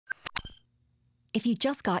If you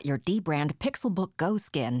just got your dbrand Pixelbook Go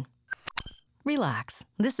Skin, relax,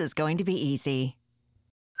 this is going to be easy.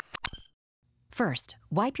 First,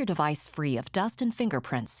 wipe your device free of dust and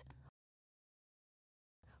fingerprints.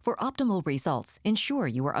 For optimal results, ensure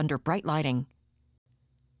you are under bright lighting.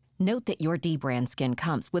 Note that your dbrand skin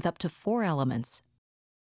comes with up to 4 elements: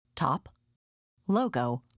 top,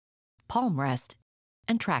 logo, palm rest,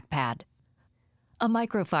 and trackpad. A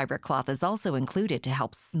microfiber cloth is also included to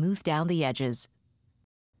help smooth down the edges.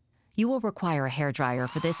 You will require a hairdryer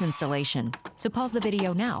for this installation, so pause the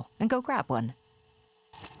video now and go grab one.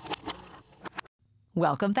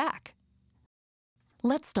 Welcome back.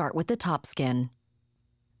 Let's start with the top skin.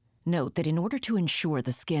 Note that in order to ensure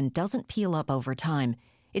the skin doesn't peel up over time,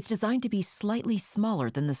 it's designed to be slightly smaller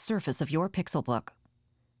than the surface of your Pixelbook.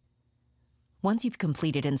 Once you've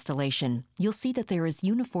completed installation, you'll see that there is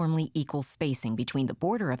uniformly equal spacing between the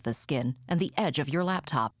border of the skin and the edge of your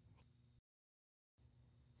laptop.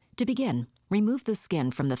 To begin, remove the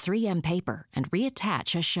skin from the 3M paper and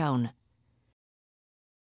reattach as shown.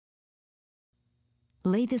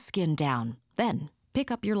 Lay the skin down, then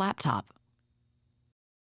pick up your laptop.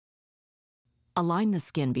 Align the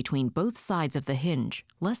skin between both sides of the hinge,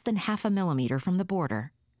 less than ½ millimeter from the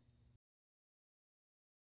border.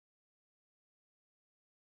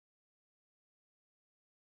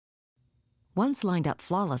 Once lined up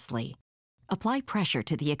flawlessly, apply pressure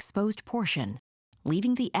to the exposed portion,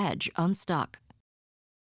 leaving the edge unstuck.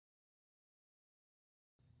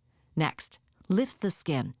 Next, lift the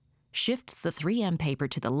skin, shift the 3M paper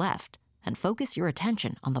to the left, and focus your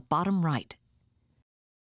attention on the bottom right.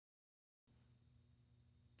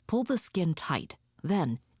 Pull the skin tight,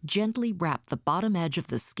 then gently wrap the bottom edge of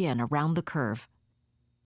the skin around the curve.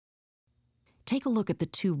 Take a look at the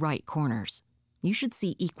 2 right corners. You should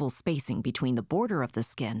see equal spacing between the border of the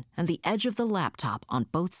skin and the edge of the laptop on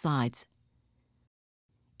both sides.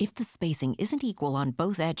 If the spacing isn't equal on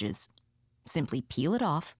both edges, simply peel it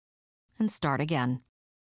off and start again.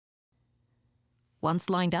 Once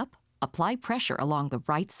lined up, apply pressure along the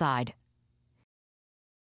right side.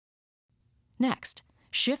 Next,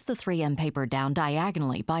 shift the 3M paper down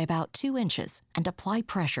diagonally by about 2 inches and apply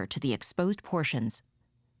pressure to the exposed portions.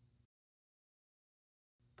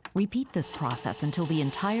 Repeat this process until the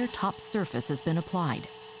entire top surface has been applied.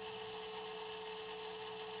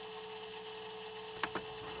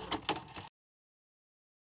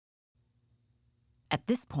 At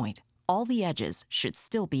this point, all the edges should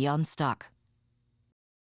still be unstuck.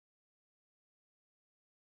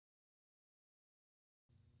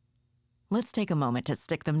 Let's take a moment to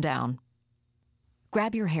stick them down.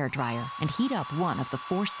 Grab your hairdryer and heat up one of the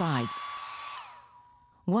 4 sides.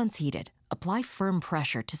 Once heated, apply firm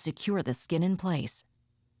pressure to secure the skin in place.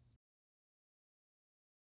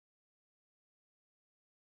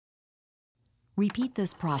 Repeat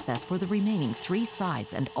this process for the remaining 3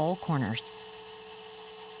 sides and all corners.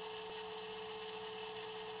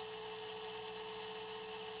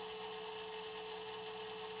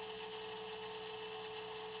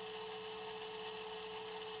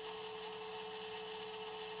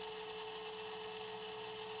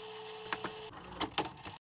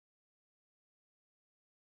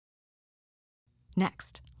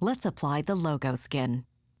 Next, let's apply the logo skin.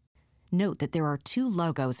 Note that there are 2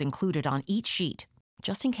 logos included on each sheet,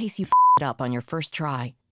 just in case you f*** it up on your first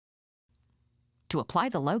try. To apply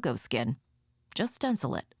the logo skin, just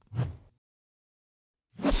stencil it.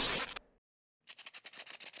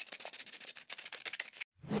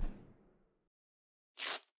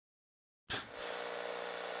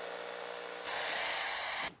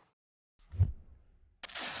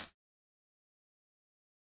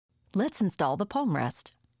 Let's install the palm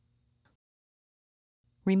rest.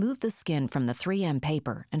 Remove the skin from the 3M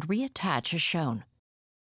paper and reattach as shown.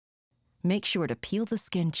 Make sure to peel the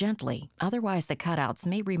skin gently, otherwise the cutouts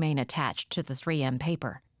may remain attached to the 3M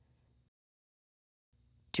paper.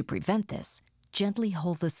 To prevent this, gently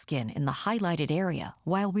hold the skin in the highlighted area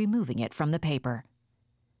while removing it from the paper.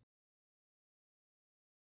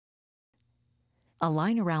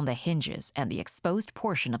 Align around the hinges and the exposed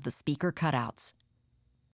portion of the speaker cutouts.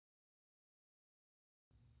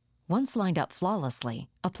 Once lined up flawlessly,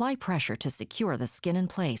 apply pressure to secure the skin in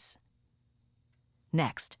place.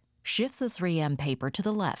 Next, shift the 3M paper to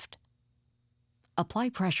the left. Apply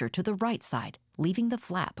pressure to the right side, leaving the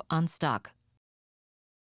flap unstuck.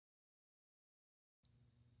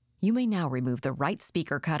 You may now remove the right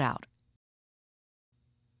speaker cutout.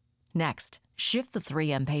 Next, shift the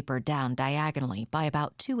 3M paper down diagonally by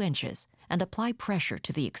about 2 inches and apply pressure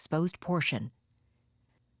to the exposed portion.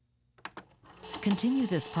 Continue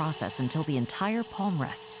this process until the entire palm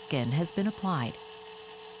rest skin has been applied.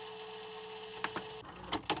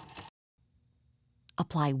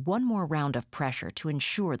 apply one more round of pressure to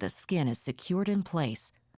ensure the skin is secured in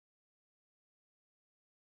place.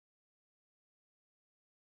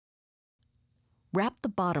 Wrap the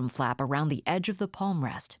bottom flap around the edge of the palm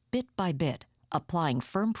rest, bit by bit, applying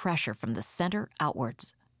firm pressure from the center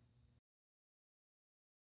outwards.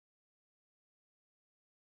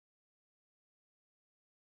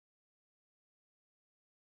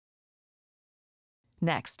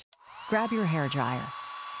 Next, grab your hairdryer.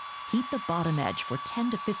 Heat the bottom edge for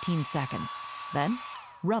 10 to 15 seconds. Then,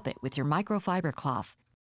 rub it with your microfiber cloth.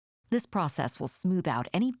 This process will smooth out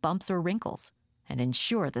any bumps or wrinkles and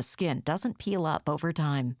ensure the skin doesn't peel up over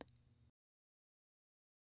time.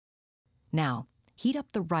 Now, heat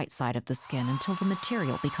up the right side of the skin until the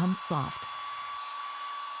material becomes soft.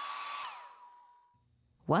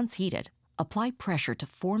 Once heated, apply pressure to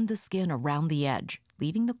form the skin around the edge,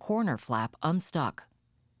 leaving the corner flap unstuck.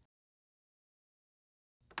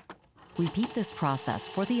 Repeat this process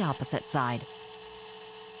for the opposite side.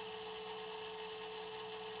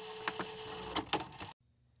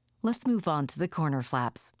 Let's move on to the corner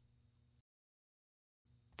flaps.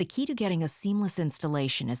 The key to getting a seamless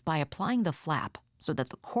installation is by applying the flap so that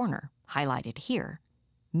the corner, highlighted here,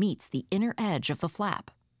 meets the inner edge of the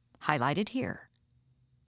flap, highlighted here.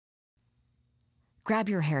 Grab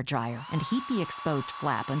your hairdryer and heat the exposed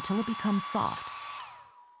flap until it becomes soft.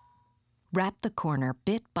 Wrap the corner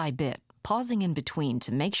bit by bit, pausing in between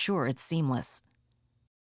to make sure it's seamless.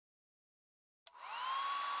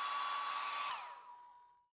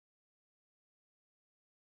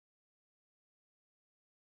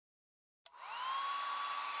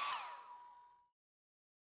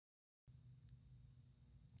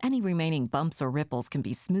 Any remaining bumps or ripples can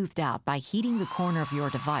be smoothed out by heating the corner of your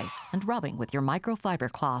device and rubbing with your microfiber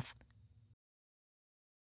cloth.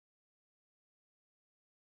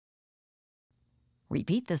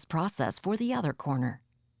 Repeat this process for the other corner.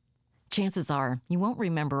 Chances are you won't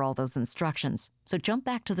remember all those instructions, so jump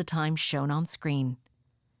back to the time shown on screen.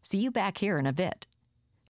 See you back here in a bit.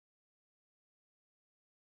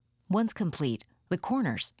 Once complete, the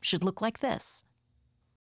corners should look like this.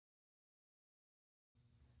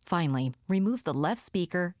 Finally, remove the left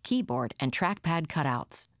speaker, keyboard, and trackpad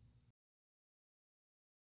cutouts.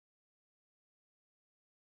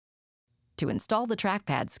 To install the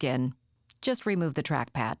trackpad skin, just remove the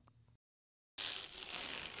trackpad.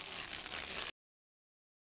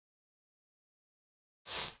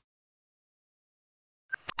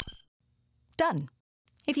 Done.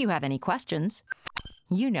 If you have any questions,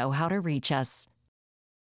 you know how to reach us.